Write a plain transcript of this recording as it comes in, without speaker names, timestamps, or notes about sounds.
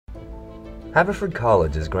Haverford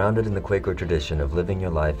College is grounded in the Quaker tradition of living your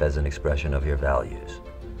life as an expression of your values.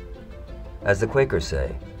 As the Quakers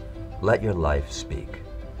say, let your life speak.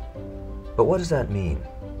 But what does that mean?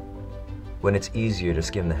 When it's easier to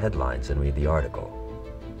skim the headlines and read the article.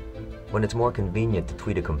 When it's more convenient to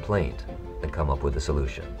tweet a complaint than come up with a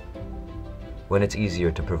solution. When it's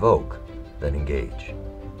easier to provoke than engage.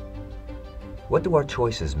 What do our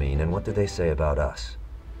choices mean, and what do they say about us?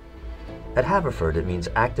 At Haverford, it means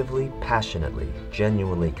actively, passionately,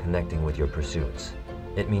 genuinely connecting with your pursuits.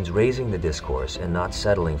 It means raising the discourse and not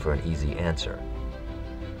settling for an easy answer.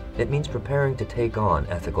 It means preparing to take on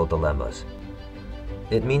ethical dilemmas.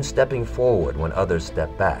 It means stepping forward when others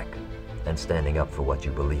step back and standing up for what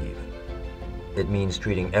you believe. It means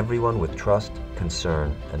treating everyone with trust,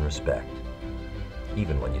 concern, and respect,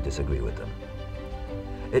 even when you disagree with them.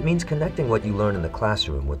 It means connecting what you learn in the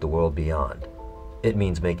classroom with the world beyond. It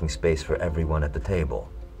means making space for everyone at the table,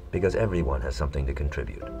 because everyone has something to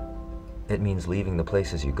contribute. It means leaving the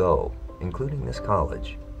places you go, including this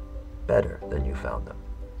college, better than you found them.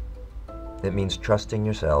 It means trusting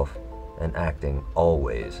yourself and acting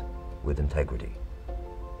always with integrity.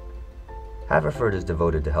 Haverford is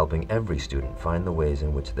devoted to helping every student find the ways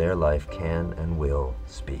in which their life can and will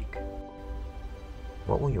speak.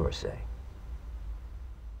 What will yours say?